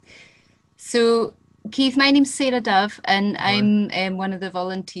So, Keith, my name's Sarah Dove, and Right. I'm one of the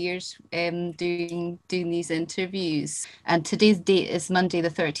volunteers doing these interviews. And today's date is Monday, the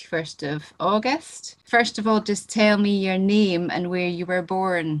 31st of August. First of all, just tell me your name and where you were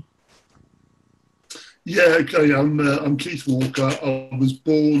born. Yeah, okay. I'm Keith Walker. I was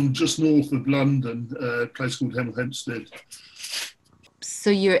born just north of London, a place called Hemel Hempstead. So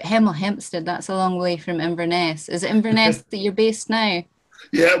you're at Hemel Hempstead, that's a long way from Inverness. Is it Inverness that you're based now?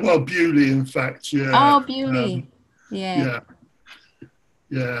 Yeah, well, Bewley, in fact. Yeah, Oh, Bewley. Yeah. yeah,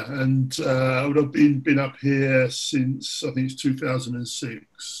 yeah. And I've been up here since I think it's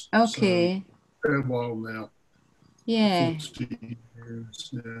 2006. So Okay. a while now, Yeah. 14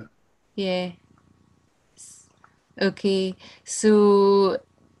 years. Yeah. Yeah. Okay. So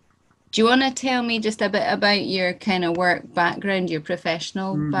do you want to tell me just a bit about your kind of work background, your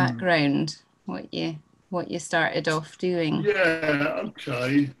professional Mm. background, what you started off doing? Yeah.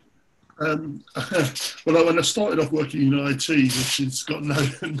 Okay. Um, well, when I started off working in IT, which has got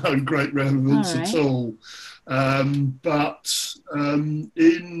no great All relevance at right. all, but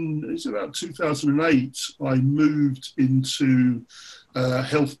in it's about 2008, I moved into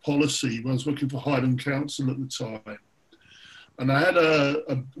health policy. I was working for Highland Council at the time, and I had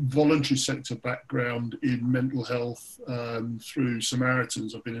a voluntary sector background in mental health through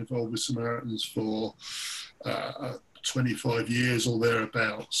Samaritans. I've been involved with Samaritans for 25 years or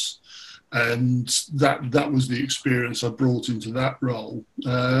thereabouts, and that was the experience I brought into that role.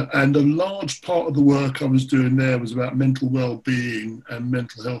 And a large part of the work I was doing there was about mental well-being and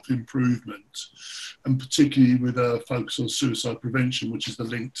mental health improvement, and particularly with a focus on suicide prevention, which is the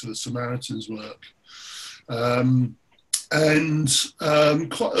link to the Samaritans work. Um, and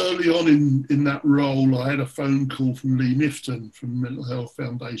quite early on in that role, I had a phone call from Lee Nifton from the Mental Health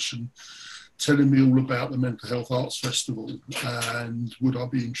Foundation telling me all about the Mental Health Arts Festival and would I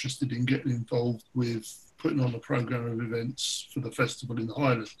be interested in getting involved with putting on a programme of events for the festival in the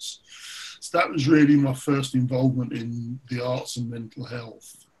Highlands. So that was really my first involvement in the arts and mental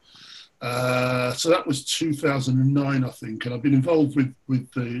health. So that was 2009, I think, and I've been involved with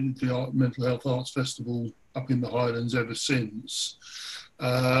the Mental Health Arts Festival up in the Highlands ever since.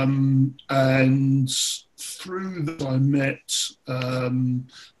 And through that, I met a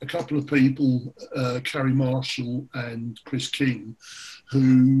couple of people, Carrie Marshall and Chris King,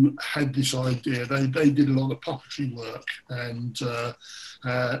 who had this idea. They did a lot of puppetry work and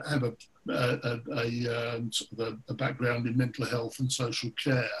have sort of a background in mental health and social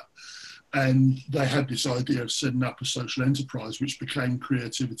care. And they had this idea of setting up a social enterprise, which became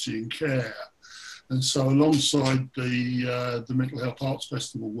Creativity in Care. And so alongside the Mental Health Arts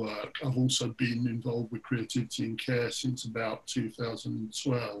Festival work, I've also been involved with Creativity in Care since about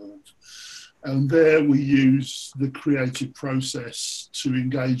 2012. And there we use the creative process to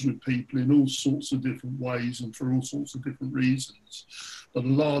engage with people in all sorts of different ways and for all sorts of different reasons. But a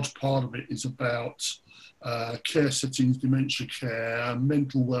large part of it is about care settings, dementia care,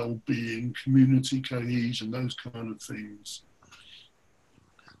 mental well-being, community cohesion, those kind of things.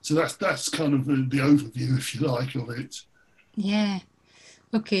 So that's kind of the overview, if you like, of it. Yeah.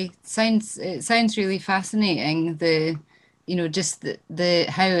 Okay. It sounds really fascinating. Just the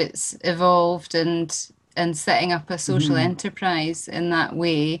how it's evolved and setting up a social Mm. enterprise in that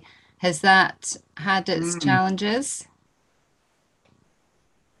way. Has that had its Mm. challenges?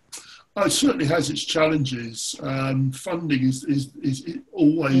 It certainly has its challenges. Funding is Yeah.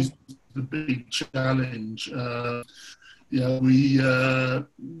 always the big challenge. We're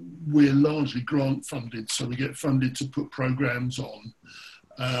largely grant funded, so we get funded to put programs on.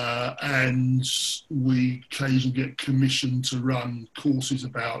 And we occasionally get commissioned to run courses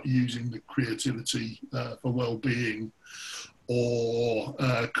about using the creativity for well-being or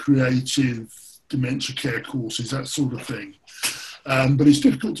creative dementia care courses, that sort of thing. But it's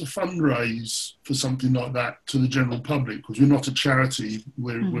difficult to fundraise for something like that to the general public because we're not a charity,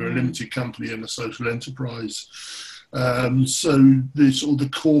 we're a Hmm. limited company and a social enterprise. So the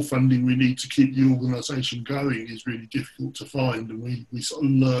core funding we need to keep the organisation going is really difficult to find, and we sort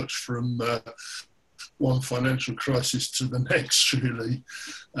of lurch from one financial crisis to the next, really,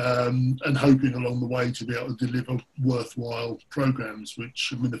 and hoping along the way to be able to deliver worthwhile programs,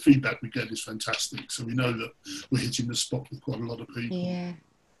 which, I mean, the feedback we get is fantastic. So we know that we're hitting the spot with quite a lot of people. Yeah.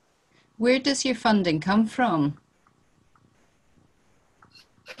 Where does your funding come from?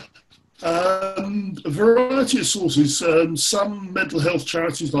 A variety of sources. Some mental health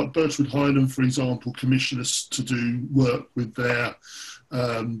charities like Birchwood Highland, for example, commission us to do work with their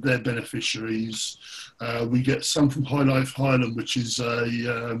beneficiaries. We get some from High Life Highland, which is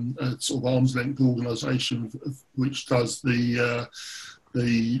a sort of arm's length organisation which does the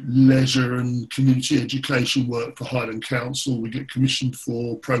the leisure and community education work for Highland Council. We get commissioned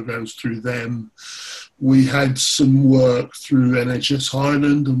for programmes through them. We had some work through NHS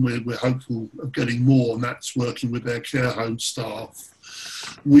Highland, and we're hopeful of getting more, and that's working with their care home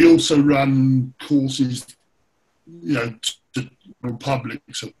staff. We also run courses, you know, to the public,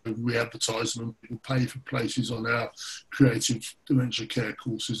 so we advertise them and people pay for places on our creative dementia care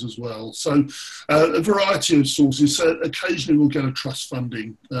courses as well. So a variety of sources. So occasionally we'll get a trust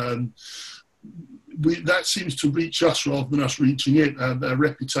funding. That seems to reach us rather than us reaching it. Our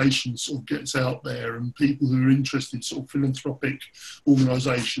reputation sort of gets out there, and people who are interested, sort of philanthropic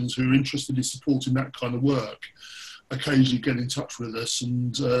organisations who are interested in supporting that kind of work, occasionally get in touch with us.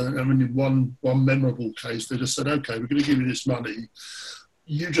 And I mean, in one memorable case, they just said, "Okay, we're going to give you this money.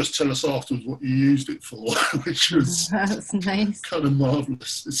 You just tell us afterwards what you used it for," which was That's nice. kind of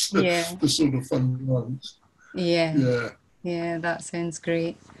marvellous. It's the sort of fun ones. Yeah, that sounds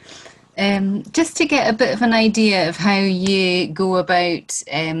great. Just to get a bit of an idea of how you go about,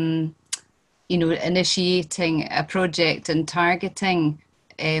 you know, initiating a project and targeting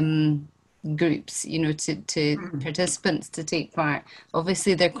groups, you know, to participants to take part.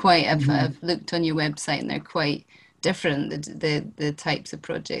 Obviously, they're quite. I've looked on your website, and they're quite different, the types of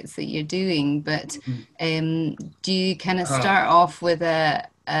projects that you're doing. But do you kind of start off with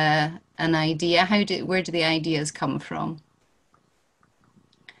an idea? Where do the ideas come from?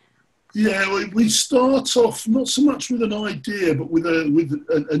 Yeah, we start off not so much with an idea, but with a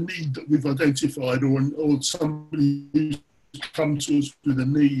need that we've identified, or somebody who's come to us with a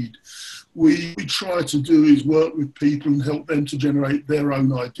need. We try to do is work with people and help them to generate their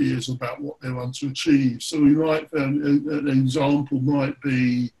own ideas about what they want to achieve. So we might, an example might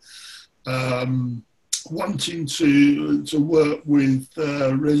be wanting to work with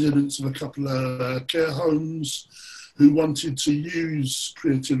residents of a couple of care homes who wanted to use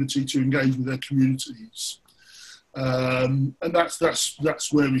creativity to engage with their communities. And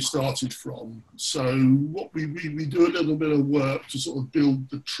that's where we started from. So what we do a little bit of work to sort of build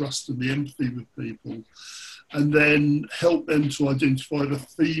the trust and the empathy with people, and then help them to identify the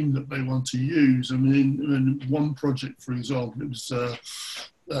theme that they want to use. I mean, in one project, for example, it was a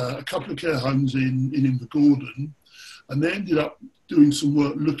couple of care homes in Invergordon, and they ended up doing some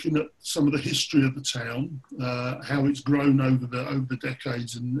work looking at some of the history of the town, how it's grown over the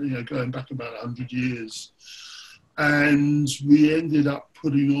decades, and you know, going back about 100 years. And we ended up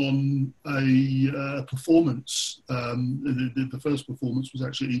putting on a performance. The first performance was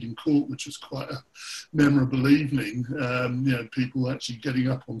actually Eden Court, which was quite a memorable evening. You know, people actually getting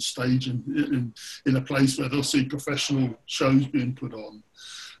up on stage in a place where they'll see professional shows being put on.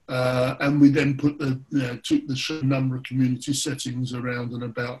 And we then took the number of community settings around and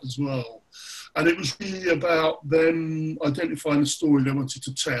about as well. And it was really about them identifying the story they wanted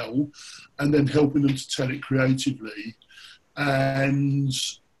to tell, and then helping them to tell it creatively. And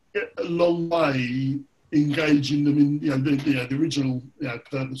along the way, engaging them in, the original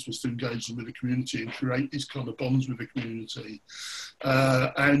purpose was to engage them with the community and create these kind of bonds with the community.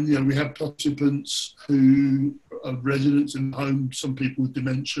 And we had participants who are residents in the home, some people with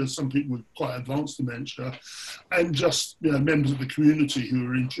dementia, some people with quite advanced dementia, and just members of the community who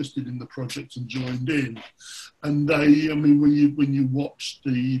were interested in the project and joined in. And they, I mean, when you watched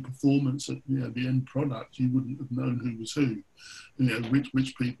the performance at the end product, you wouldn't have known who was who.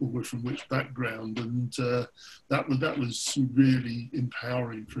 Which people were from which background, and that was really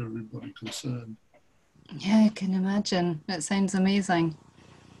empowering for everybody concerned. Yeah, I can imagine. It sounds amazing.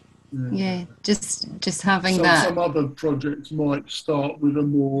 Yeah, just having that. Some other projects might start with a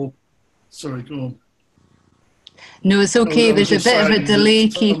more. Sorry, go on. No, it's okay. There's a bit of a delay,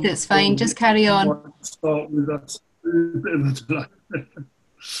 Keith. It's fine. Just carry on. Might start with a bit of a delay.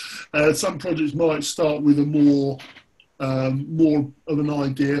 Some projects might start with a more of an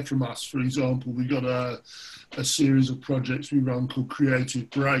idea from us. For example, we got a series of projects we run called Creative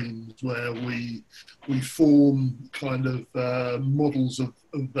Brains, where we form kind of models of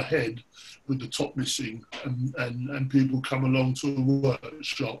the head with the top missing, and people come along to a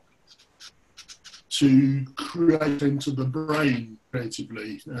workshop to create into the brain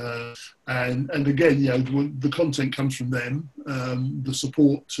creatively. And again, the content comes from them. The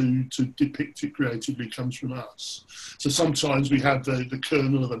support to depict it creatively comes from us. So sometimes we have the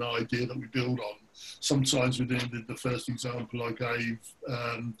kernel of an idea that we build on. Sometimes within the first example I gave,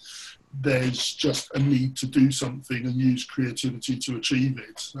 there's just a need to do something and use creativity to achieve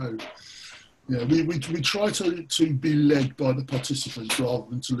it. So we try to be led by the participants rather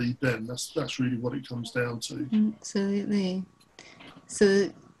than to lead them. That's really what it comes down to. Absolutely. So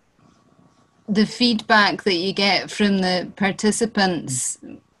the feedback that you get from the participants,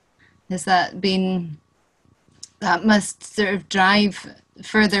 has that been, that must sort of drive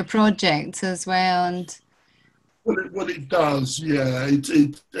further projects as well? And well, it does, yeah.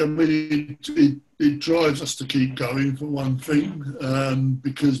 It drives us to keep going, for one thing,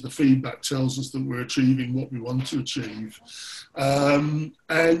 because the feedback tells us that we're achieving what we want to achieve.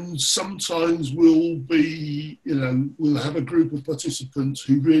 And sometimes we'll have a group of participants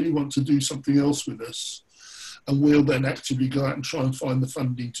who really want to do something else with us, and we'll then actively go out and try and find the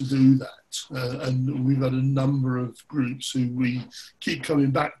funding to do that. And we've had a number of groups who we keep coming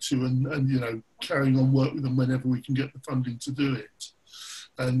back to and carrying on work with them whenever we can get the funding to do it.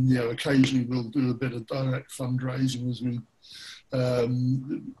 And occasionally we'll do a bit of direct fundraising, as we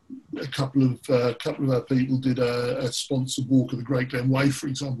a couple of our people did a sponsored walk of the Great Glen Way, for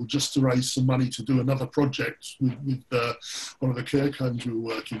example, just to raise some money to do another project with one of the care homes we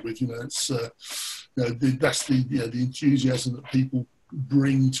were working with. It's that's the enthusiasm that people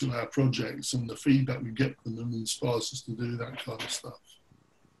bring to our projects, and the feedback we get from them inspires us to do that kind of stuff.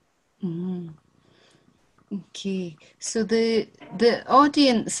 Mm-hmm. Okay, so the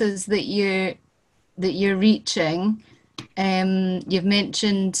audiences that you're reaching, you've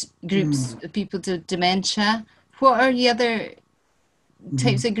mentioned groups of people with dementia. What are the other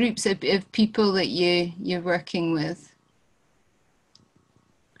types of groups of people that you're working with?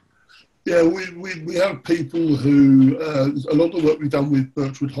 Yeah, we have people who, a lot of the work we've done with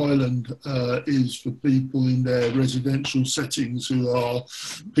Birchwood Highland is for people in their residential settings who are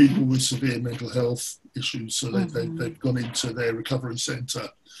people with severe mental health issues. So they've gone into their recovery centre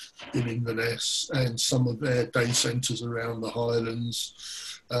in Inverness and some of their day centres around the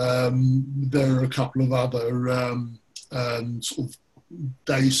Highlands. There are a couple of other sort of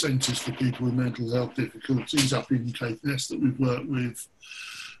day centres for people with mental health difficulties up in Caithness that we've worked with.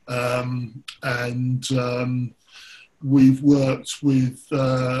 We've worked with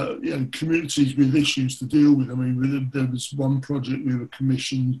communities with issues to deal with. I mean, there was one project we were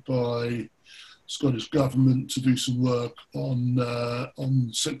commissioned by Scottish Government to do some work on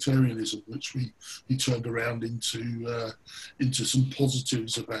sectarianism, which we turned around into some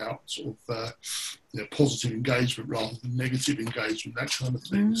positives about sort of positive engagement rather than negative engagement, that kind of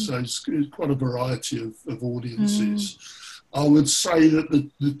thing. So it's quite a variety of audiences. I would say that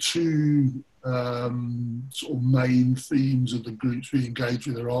the two sort of main themes of the groups we engage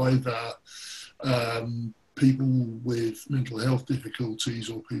with are either people with mental health difficulties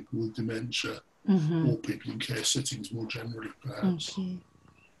or people with dementia, or people in care settings more generally, perhaps. Okay.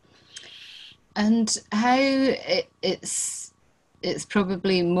 And how it's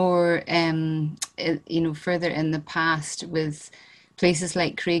probably more, further in the past with places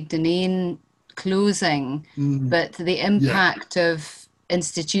like Craigdenane closing, but the impact of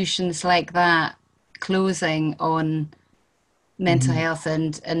institutions like that closing on mental health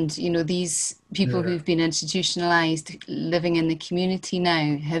and these people who've been institutionalized living in the community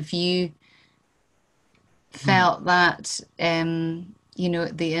now, have you felt that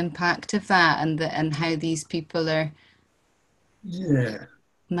the impact of that and how these people are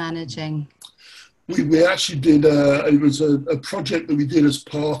managing? We actually did, it was a project that we did as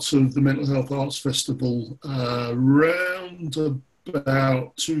part of the Mental Health Arts Festival around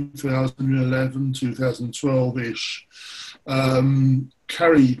about 2011, 2012-ish.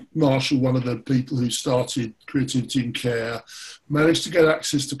 Carrie Marshall, one of the people who started Creativity in Care, managed to get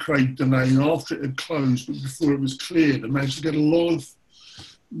access to Craigdenane after it had closed, but before it was cleared, and managed to get a lot of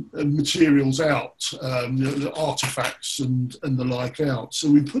materials out, the artefacts and the like out. So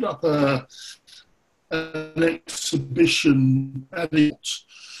we put up an exhibition at it,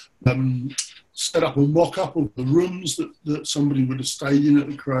 set up a mock-up of the rooms that somebody would have stayed in at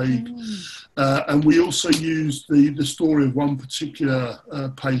the Craig. And we also used the story of one particular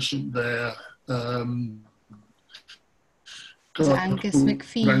patient there. Angus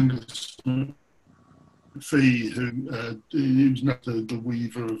McPhee. Angus McPhee, who was not the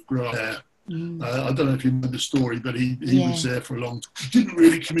weaver of grass. I don't know if you know the story, but he was there for a long time. Didn't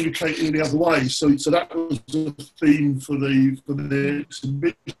really communicate in any other way. So that was a theme for the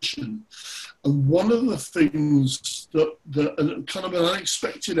exhibition. And one of the things that kind of an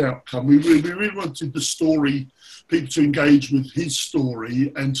unexpected outcome, we really wanted the story, people to engage with his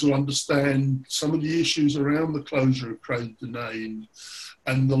story and to understand some of the issues around the closure of Craigdenane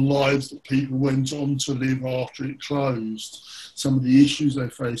and the lives that people went on to live after it closed, some of the issues they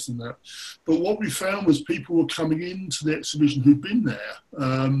faced in that. But what we found was people were coming into the exhibition who'd been there,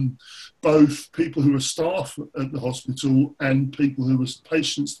 both people who were staff at the hospital and people who were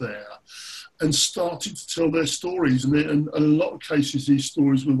patients there. and started to tell their stories. And in a lot of cases, these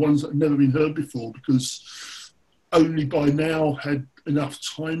stories were ones that had never been heard before, because only by now had enough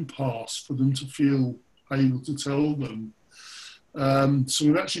time passed for them to feel able to tell them. So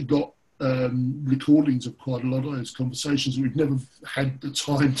we've actually got recordings of quite a lot of those conversations. We've never had the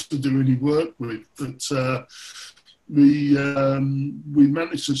time to do any work with, but we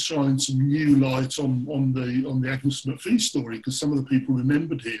managed to shine some new light on the Agnes McPhee story, because some of the people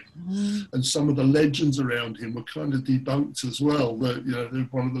remembered him, and some of the legends around him were kind of debunked as well. That, you know,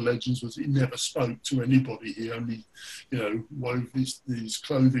 one of the legends was he never spoke to anybody. He only, you know, wove these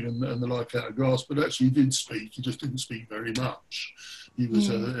clothing and the like out of grass. But actually, he did speak. He just didn't speak very much. He was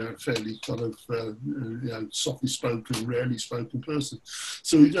a fairly kind of you know, softly spoken, rarely spoken person.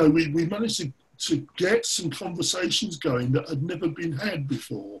 So, you know, we managed to get some conversations going that had never been had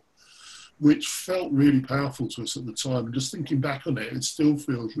before, which felt really powerful to us at the time. And just thinking back on it, it still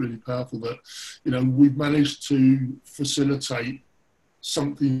feels really powerful that, you know, we've managed to facilitate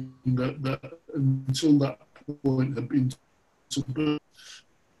something that until that point had been taboo,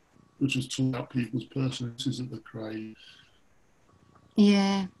 which was talking about people's personalities at the Craig.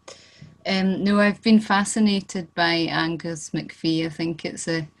 Yeah. No, I've been fascinated by Angus McPhee. I think it's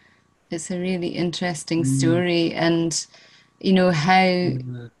a really interesting story, and you know how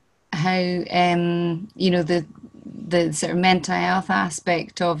you know the sort of mental health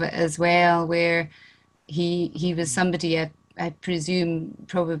aspect of it as well, where he was somebody I presume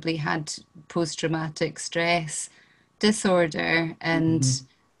probably had post-traumatic stress disorder, and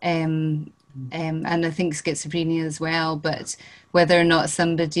I think schizophrenia as well. But whether or not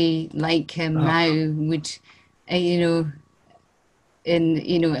somebody like him now would, you know,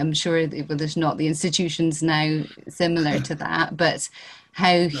 I'm sure well, there's not the institutions now similar to that, but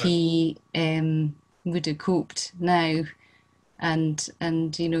how he would have coped now, and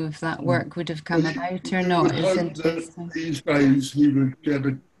you know, if that work would have come about or not is interesting. These days he would get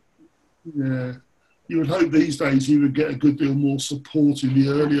you would hope these days he would get a good deal more support in the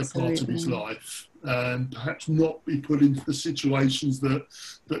earlier part of his life, and perhaps not be put into the situations that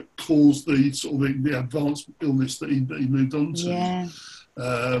caused the sort of the advanced illness that he moved on to. Yeah.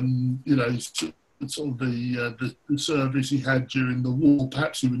 You know, sort of the service he had during the war,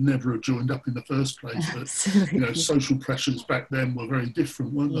 perhaps he would never have joined up in the first place. But Absolutely. you know, social pressures back then were very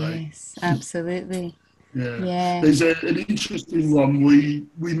different, weren't they? Yes, absolutely. Yeah. There's an interesting one. We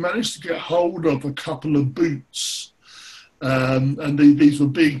managed to get hold of a couple of boots, and these were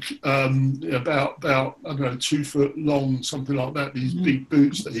big, about I don't know, 2 foot long, something like that. These big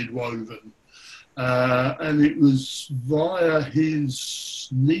boots that he'd woven, and it was via his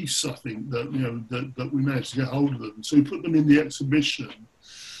niece, I think, that that we managed to get hold of them. So we put them in the exhibition,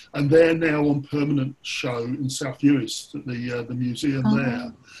 and they're now on permanent show in South Uist at the museum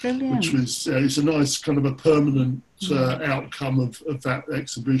there. Brilliant. Which was it's a nice kind of a permanent outcome of that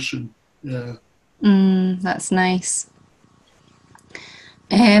exhibition. Yeah. That's nice.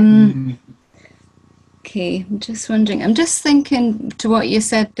 Okay, I'm just wondering. I'm just thinking to what you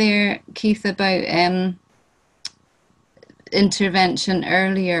said there, Keith, about intervention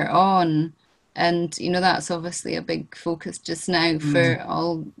earlier on, and you know that's obviously a big focus just now for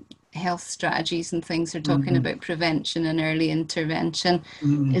all health strategies and things. Are talking about prevention and early intervention.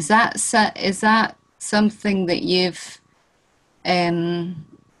 Is that something that you've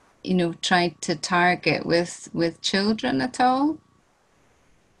you know, tried to target with children at all?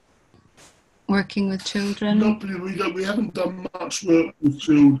 Working with children? Not really. We haven't done much work with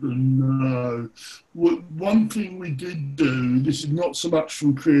children, no. One thing we did do, this is not so much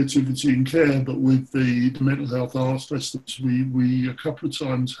from Creativity in Care, but with the mental health arts festivals, we a couple of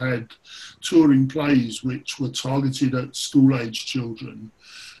times had touring plays which were targeted at school-age children,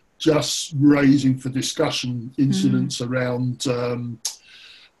 just raising for discussion incidents around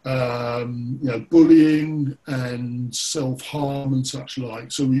you know, bullying and self-harm and such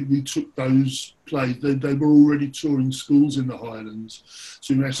like. So we took those plays. They were already touring schools in the Highlands,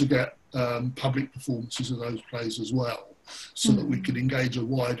 so we managed to get public performances of those plays as well, so that we could engage a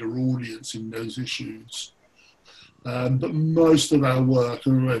wider audience in those issues. But most of our work,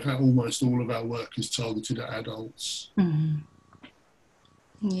 and in fact almost all of our work, is targeted at adults.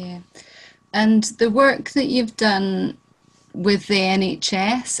 Yeah. And the work that you've done with the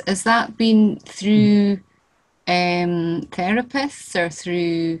NHS, has that been through therapists or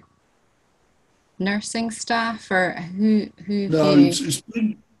through nursing staff, or who No, you...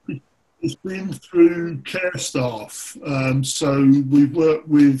 It's been through care staff. So we've worked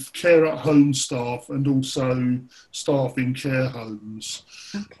with care at home staff and also staff in care homes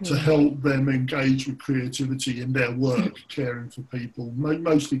to Okay. help them engage with creativity in their work, caring for people,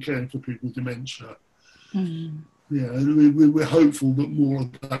 mostly caring for people with dementia. Mm. Yeah, we're hopeful that more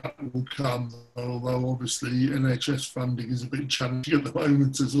of that will come, although obviously NHS funding is a bit challenging at the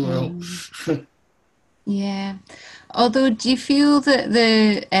moment as well. Mm. Yeah. Although, do you feel that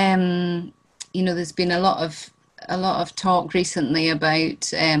there's been a lot of talk recently about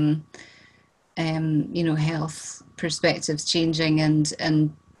health perspectives changing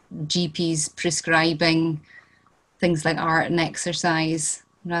and GPs prescribing things like art and exercise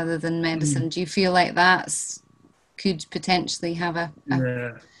rather than medicine. Mm, Do you feel like that's could potentially have a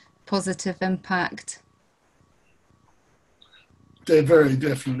yeah. positive impact? They're very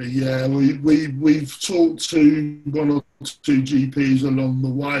definitely, yeah. We've talked to one or two GPs along the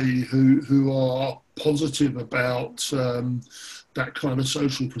way who are positive about that kind of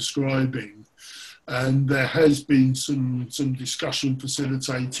social prescribing, and there has been some discussion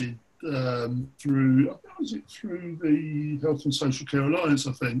facilitated through, was it through the Health and Social Care Alliance,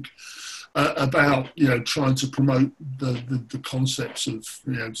 I think, about trying to promote the concepts of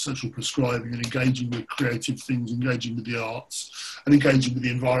social prescribing and engaging with creative things, engaging with the arts, and engaging with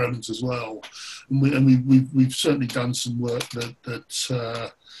the environment as well. And we've certainly done some work that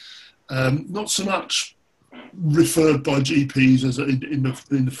not so much referred by GPs as in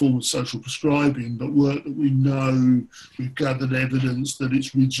the form of social prescribing, but work that we know we've gathered evidence that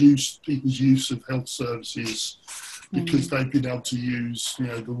it's reduced people's use of health services because Mm. they've been able to use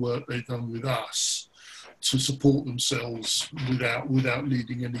the work they've done with us to support themselves without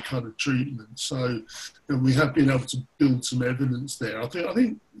needing any kind of treatment. So we have been able to build some evidence there. I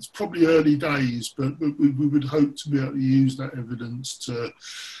think it's probably early days, but we would hope to be able to use that evidence to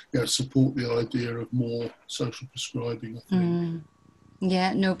support the idea of more social prescribing, I think. Mm.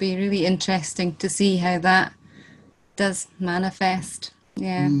 Yeah, no, it'd be really interesting to see how that does manifest.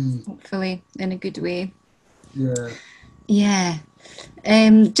 Yeah, Mm, hopefully in a good way. yeah. Yeah.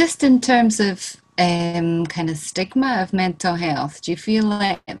 Just in terms of kind of stigma of mental health, do you feel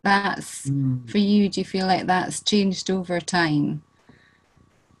like that's Mm. for you? Do you feel like that's changed over time?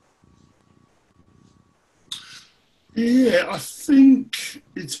 Yeah, I think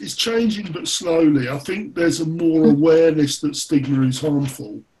it's changing, but slowly. I think there's a more awareness that stigma is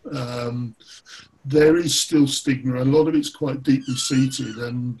harmful. Um, there is still stigma. A lot of it's quite deeply seated,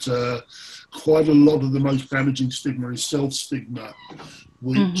 and quite a lot of the most damaging stigma is self-stigma,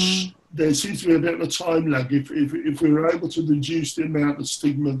 Mm-hmm. which there seems to be a bit of a time lag. If we were able to reduce the amount of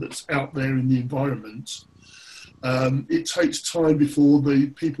stigma that's out there in the environment, it takes time before the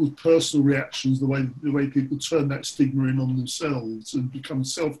people's personal reactions, the way people turn that stigma in on themselves and become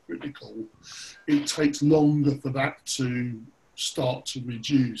self-critical, it takes longer for that to start to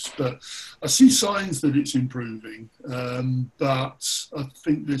reduce. But I see signs that it's improving, but I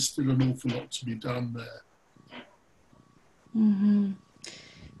think there's still an awful lot to be done there. Mm-hmm.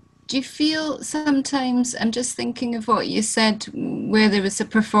 Do you feel sometimes, I'm just thinking of what you said, where there was a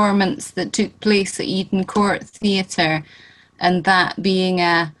performance that took place at Eden Court Theatre, and that being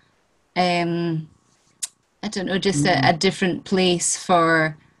um, I don't know, just a Mm, different place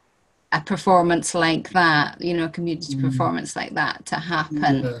for a performance like that, a community mm, performance like that to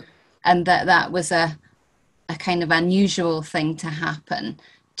happen, yeah. and that was a kind of unusual thing to happen.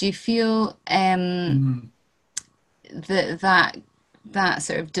 Do you feel Mm, that that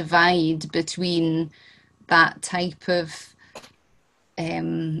sort of divide between that type of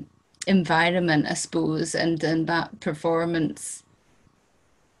um, environment, I suppose, and that performance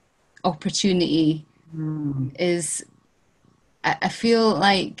opportunity mm, is, I feel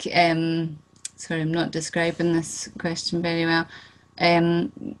like, sorry, I'm not describing this question very well.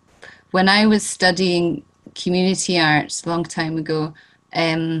 Um, when I was studying community arts a long time ago,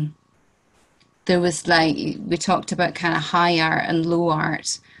 um, there was like, we talked about kind of high art and low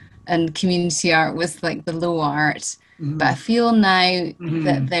art, and community art was like the low art. But I mm, feel now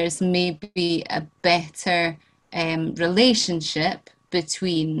that mm, there's maybe a better relationship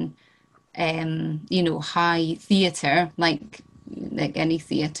between high theatre, like any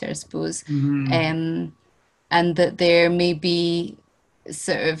theatre, I suppose, mm, um, and that there may be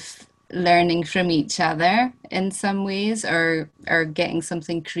sort of learning from each other in some ways, or getting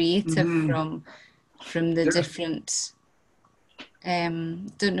something creative mm. from the Yeah, different.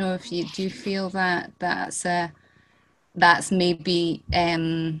 Don't know if you do feel that that's maybe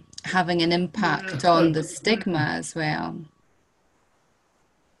having an impact yeah. on the stigma as well.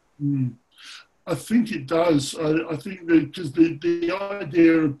 Mm. I think it does. I think that because the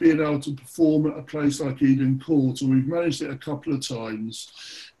idea of being able to perform at a place like Eden Court, and we've managed it a couple of times,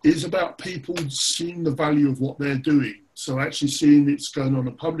 is about people seeing the value of what they're doing. So actually seeing it's going on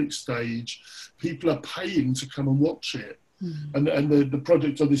a public stage, people are paying to come and watch it. And the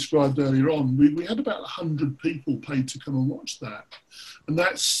project I described earlier on, we had about 100 people paid to come and watch that. And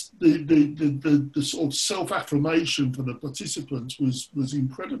that's the sort of self-affirmation for the participants was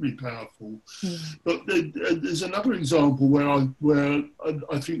incredibly powerful. But there's another example where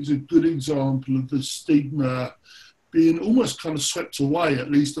I think is a good example of the stigma being almost kind of swept away, at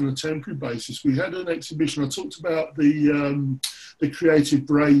least on a temporary basis. We had an exhibition, I talked about the Creative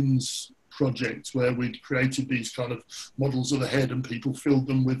Brains project, where we'd created these kind of models of the head and people filled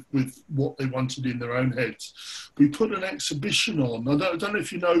them with what they wanted in their own heads. We put an exhibition on. I don't know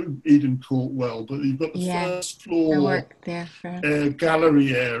if you know Eden Court well, but you've got the first floor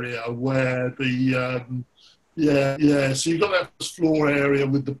gallery area where the so you've got that first floor area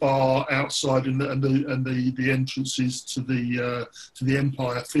with the bar outside and the entrances to the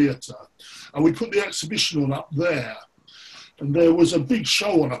Empire Theatre, and we put the exhibition on up there. And there was a big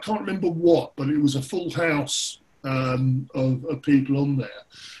show on, I can't remember what, but it was a full house of people on there.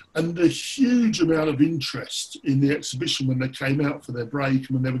 And the huge amount of interest in the exhibition when they came out for their break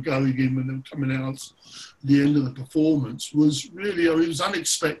and when they were going in, when they were coming out at the end of the performance was really, it was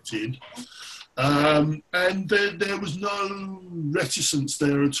unexpected. And there was no reticence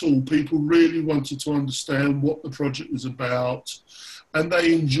there at all. People really wanted to understand what the project was about, and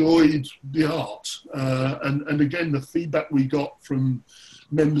they enjoyed the art. And again, the feedback we got from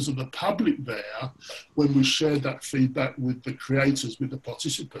members of the public there, when we shared that feedback with the creators, with the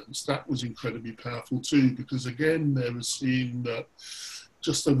participants, that was incredibly powerful too, because again, they were seeing that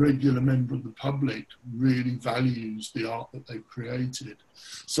just a regular member of the public really values the art that they've created.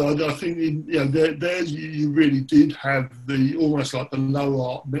 So I think there you really did have the almost like the low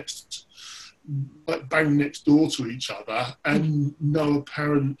art next, like bang next door to each other, and no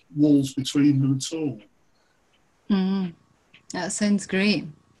apparent walls between them at all. That sounds great.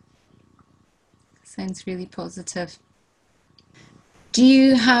 Sounds really positive. Do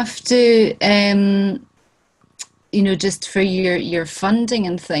you have to just for your funding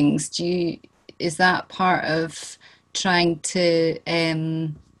and things, is that part of trying to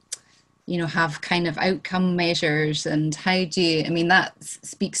have kind of outcome measures, and how do you, I mean, that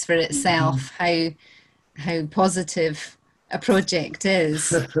speaks for itself, how positive a project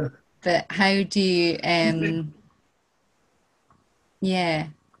is, but how do you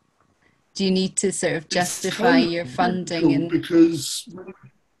do you need to sort of justify your funding? And because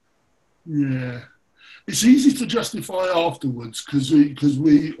it's easy to justify afterwards, because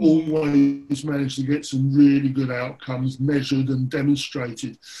we always manage to get some really good outcomes measured and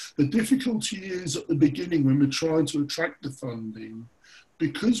demonstrated. The difficulty is at the beginning when we're trying to attract the funding,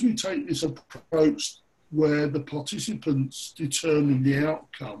 because we take this approach where the participants determine the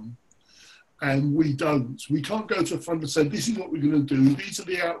outcome and we don't. We can't go to a fund and say, this is what we're going to do, these are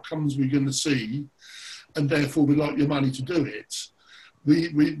the outcomes we're going to see, and therefore we'd like your money to do it.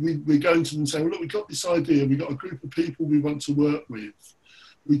 We're going to them saying, look, we've got this idea, we've got a group of people we want to work with.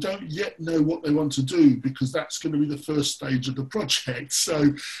 We don't yet know what they want to do, because that's going to be the first stage of the project.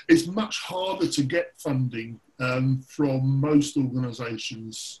 So it's much harder to get funding from most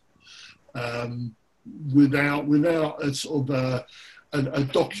organisations without a sort of a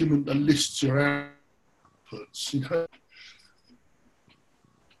document that lists your outputs,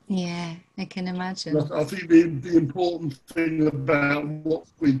 Yeah, I can imagine. I think the important thing about what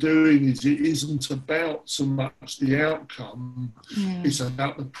we're doing is it isn't about so much the outcome, it's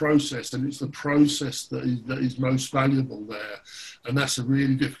about the process, and it's the process that is most valuable there. And that's a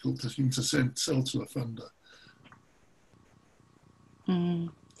really difficult thing to sell to a funder.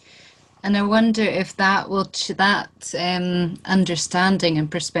 And I wonder if that understanding and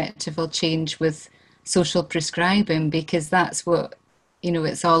perspective will change with social prescribing, because that's what,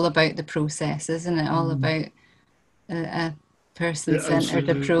 it's all about the process, isn't it? All about a person-centered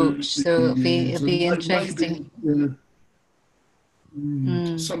approach. So it'll be interesting.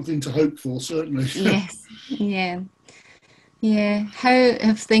 Maybe, something to hope for, certainly. Yes, yeah. How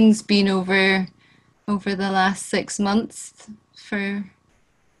have things been over the last 6 months for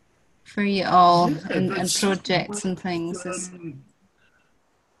you all, and projects and things?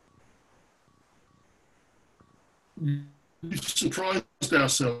 We've surprised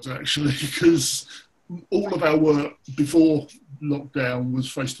ourselves, actually, because all of our work before lockdown was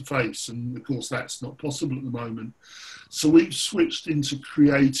face-to-face, and of course that's not possible at the moment. So we've switched into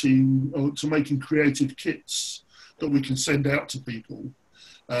making creative kits that we can send out to people.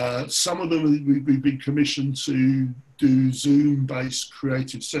 Some of them we've been commissioned to do Zoom-based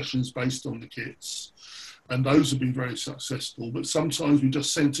creative sessions based on the kits, and those have been very successful. But sometimes we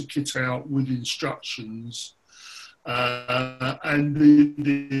just sent a kit out with instructions, and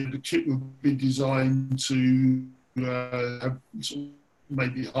the kit would be designed to have sort of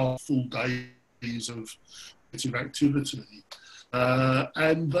maybe half full days of creative activity.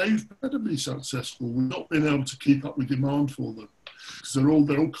 And they've been incredibly successful. We've not been able to keep up with demand for them, because they're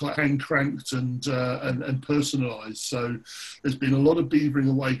all quite hand cranked and personalised. So there's been a lot of beavering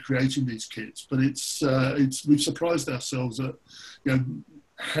away creating these kits, but we've surprised ourselves at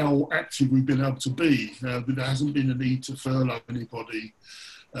how active we've been able to be. But there hasn't been a need to furlough anybody,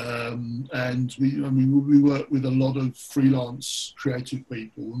 and we work with a lot of freelance creative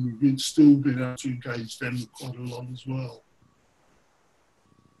people, and we've still been able to engage them quite a lot as well.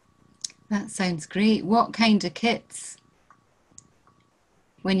 That sounds great. What kind of kits?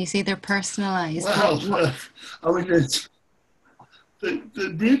 When you say they're personalised, well, I mean,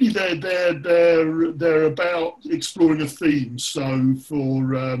 really they're about exploring a theme. So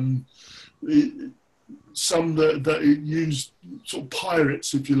for some that use sort of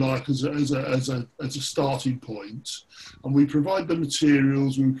pirates, if you like, as a starting point, and we provide the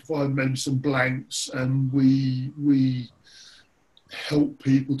materials, we provide maybe some blanks, and we help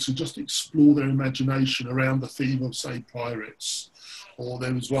people to just explore their imagination around the theme of, say, pirates. Or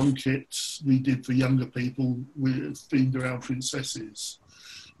there was one kit we did for younger people themed around princesses.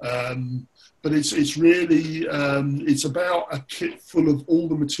 But it's really, it's about a kit full of all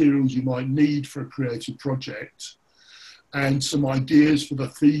the materials you might need for a creative project, and some ideas for the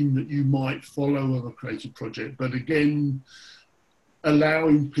theme that you might follow of a creative project. But again,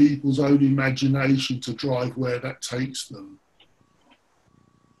 allowing people's own imagination to drive where that takes them.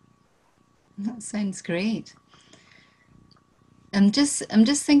 That sounds great. I'm just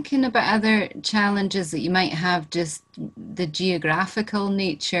thinking about other challenges that you might have, just the geographical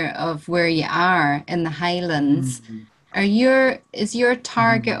nature of where you are in the Highlands. Mm-hmm. Is your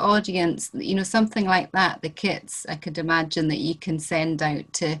target audience, something like that, the kits, I could imagine that you can send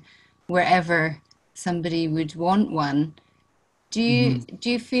out to wherever somebody would want one. Do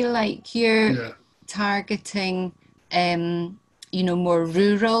you feel like you're targeting more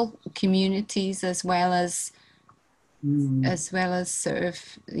rural communities as well as sort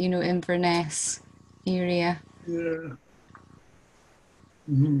of Inverness area?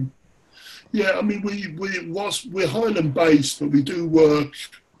 Yeah, I mean, we're Highland based, but we do work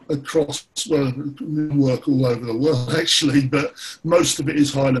across, work all over the world actually, but most of it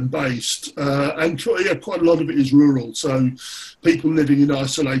is Highland based, and quite a lot of it is rural. So people living in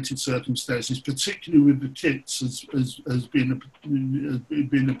isolated circumstances, particularly with the kits, has been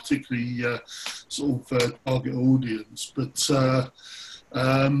a particularly sort of target audience. But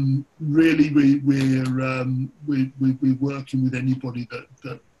really, we're working with anybody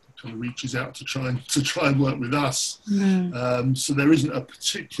that kind of reaches out to try and work with us. So there isn't a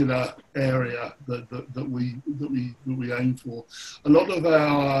particular area that we aim for. A lot of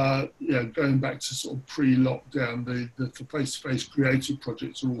our, going back to sort of pre-lockdown, the face-to-face creative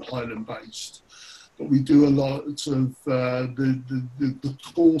projects are all Highland based. But we do a lot of the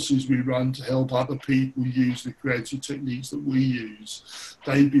courses we run to help other people use the creative techniques that we use.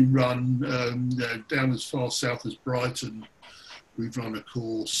 They've been run down as far south as Brighton. We've run a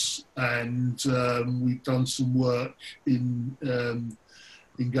course, and we've done some work in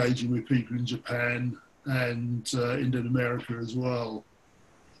engaging with people in Japan and in America as well.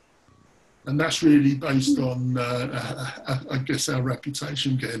 And that's really based on, I guess, our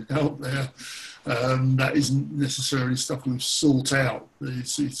reputation getting out there. That isn't necessarily stuff we've sought out.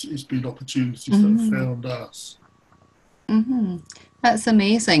 It's been opportunities that have found us. That's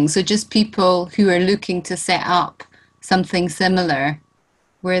amazing. So just people who are looking to set up something similar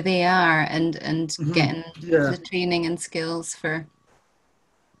where they are and getting the training and skills for.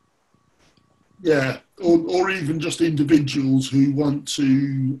 Yeah, or even just individuals who want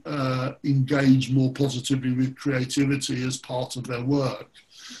to engage more positively with creativity as part of their work.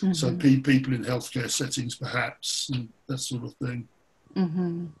 So people in healthcare settings, perhaps, and that sort of thing.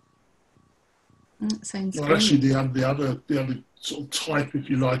 That sounds well, great. Actually, the other sort of type,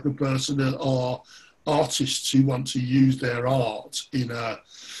 if you like, of person are artists who want to use their art in a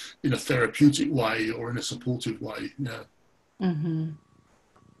therapeutic way or in a supportive way.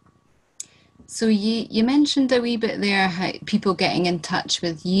 So you mentioned a wee bit there how people getting in touch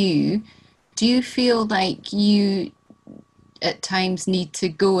with you. Do you feel like you at times need to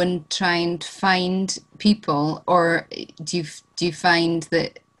go and try and find people, or do you find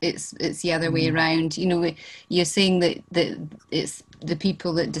that it's the other way around? You're saying that it's the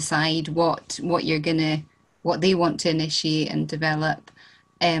people that decide what they want to initiate and develop.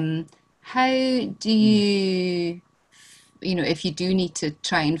 How do you, if you do need to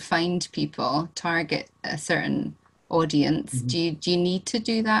try and find people, target a certain audience, do you need to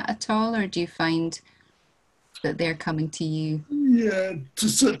do that at all, or do you find that they're coming to you? Yeah, to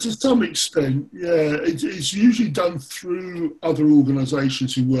some extent, yeah. It's usually done through other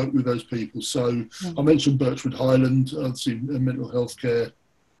organisations who work with those people. So I mentioned Birchwood Highland, obviously a mental health care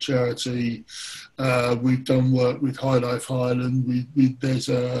charity. We've done work with High Life Highland. There's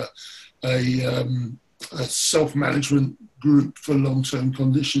a self-management group for long-term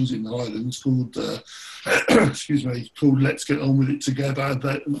conditions in Highlands called called Let's Get On With It Together.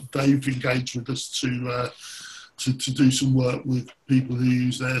 They've engaged with us to do some work with people who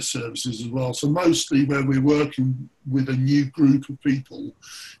use their services as well. So mostly where we're working with a new group of people,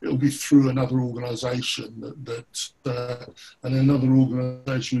 it'll be through another organisation and another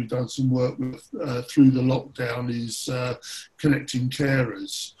organisation we've done some work with through the lockdown is Connecting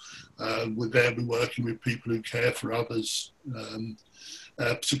Carers. They'll be working with people who care for others,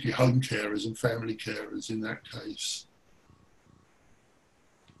 particularly home carers and family carers in that case.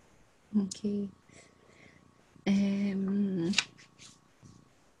 Okay.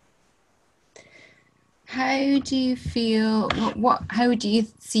 How do you feel, how do you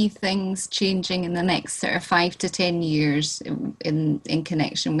see things changing in the next sort of 5 to 10 years in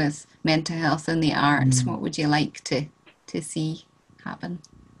connection with mental health and the arts? What would you like to see happen?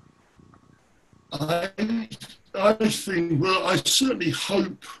 I think, well, I certainly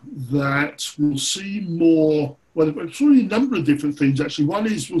hope that we'll see more, well, there's really a number of different things actually. One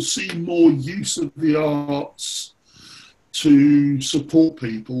is we'll see more use of the arts to support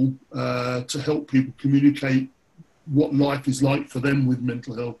people, to help people communicate what life is like for them with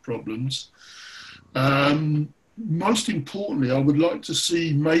mental health problems. Most importantly, I would like to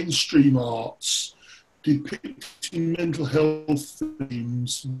see mainstream arts depicting mental health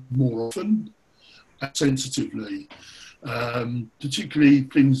themes more often and sensitively. Particularly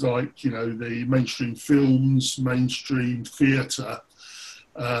things like, the mainstream films, mainstream theatre,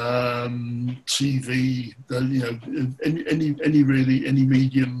 TV, any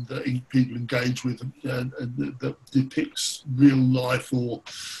medium that people engage with that depicts real life, or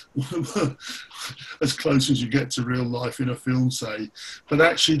as close as you get to real life in a film, say. But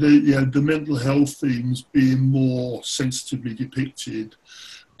actually, the mental health themes being more sensitively depicted,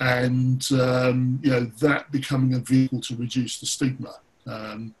 and that becoming a vehicle to reduce the stigma.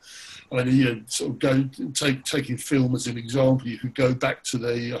 Taking film as an example, you could go back to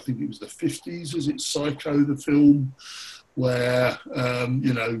I think it was the 50s, is it Psycho, the film, where,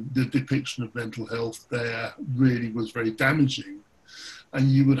 the depiction of mental health there really was very damaging. And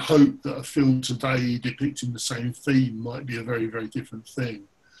you would hope that a film today depicting the same theme might be a very, very different thing.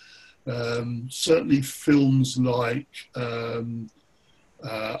 Certainly films like,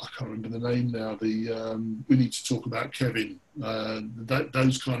 I can't remember the name now, We Need to Talk About Kevin,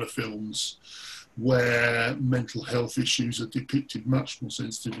 those kind of films where mental health issues are depicted much more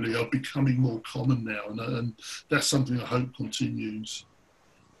sensitively are becoming more common now, and that's something I hope continues.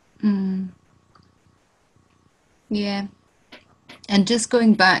 Yeah. And just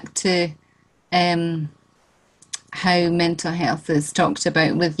going back to how mental health is talked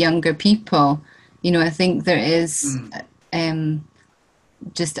about with younger people, I think there is... I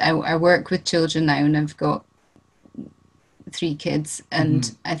work with children now, and I've got 3 kids,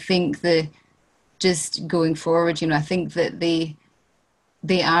 and I think just going forward, I think that they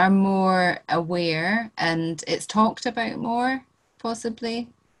are more aware, and it's talked about more, possibly,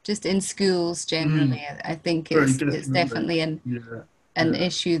 just in schools generally. I think it's definitely an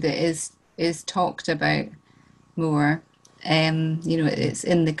issue that is talked about more. It's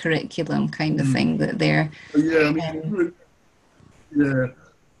in the curriculum kind of thing that they're... Yeah.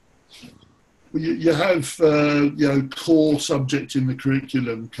 Well, you have core subject in the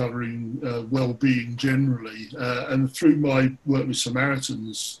curriculum covering well-being generally, and through my work with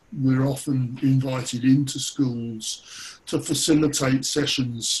Samaritans, we're often invited into schools to facilitate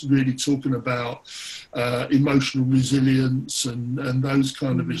sessions really talking about emotional resilience and those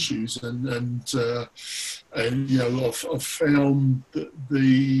kind of issues, and I've found that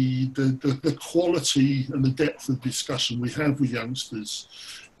the quality and the depth of discussion we have with youngsters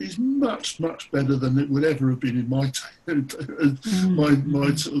is much, much better than it would ever have been in my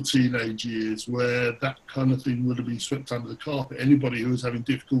sort of teenage years, where that kind of thing would have been swept under the carpet. Anybody who was having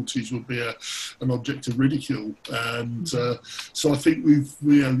difficulties would be an object of ridicule. And so I think we've,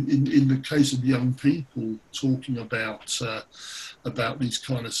 in the case of young people talking about these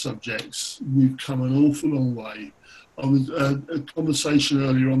kind of subjects, we've come an awful long way. I was a conversation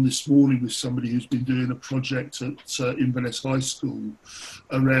earlier on this morning with somebody who's been doing a project at Inverness High School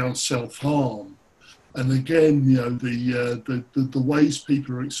around self-harm. And again, you know, the ways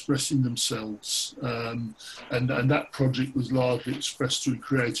people are expressing themselves, and that project was largely expressed through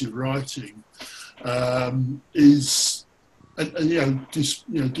creative writing, is, and you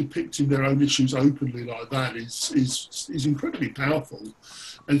know, depicting their own issues openly like that is incredibly powerful,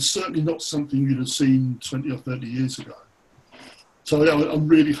 and certainly not something you'd have seen 20 or 30 years ago. So yeah, I'm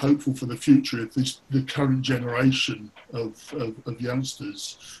really hopeful for the future if the current generation of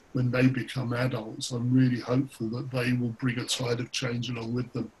youngsters, when they become adults, I'm really hopeful that they will bring a tide of change along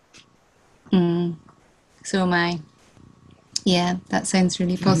with them. So am I. Yeah, that sounds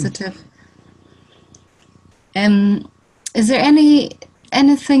really positive. Is there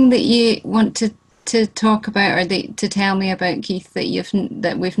anything that you want to talk about, or to tell me about, Keith, that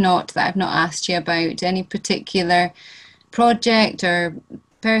I've not asked you about? Any particular project or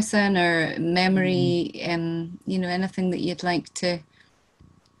person or memory, you know, anything that you'd like to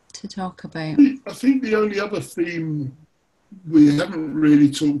talk about? I think the only other theme we haven't really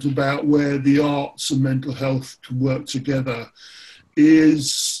talked about where the arts and mental health can work together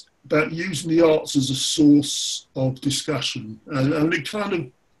is about using the arts as a source of discussion. And it kind of,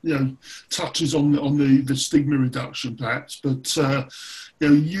 you know, touches on the stigma reduction perhaps, but you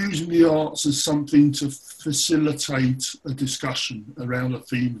know, using the arts as something to facilitate a discussion around a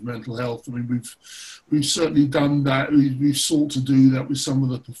theme of mental health. I mean, we've certainly done that. We've sought to do that with some of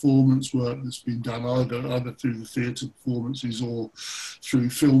the performance work that's been done, either through the theatre performances or through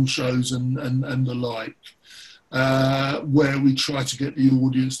film shows and the like. Where we try to get the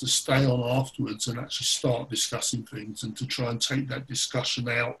audience to stay on afterwards and actually start discussing things, and to try and take that discussion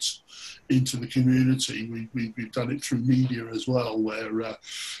out into the community. We've done it through media as well, where you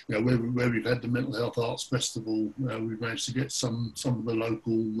know, where we've had the Mental Health Arts Festival, we've managed to get some of the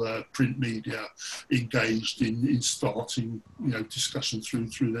local print media engaged in starting, you know, discussion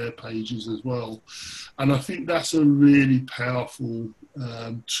through their pages as well. And I think that's a really powerful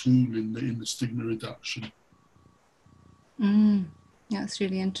tool in the stigma reduction. That's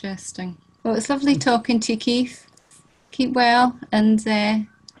really interesting. Well, it's lovely talking to you, Keith. Keep well, and yeah,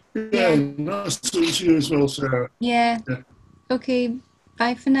 nice to talk to you as well, Sarah. Yeah. Okay,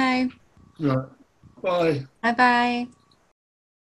 bye for now. Right. Bye. Bye-bye.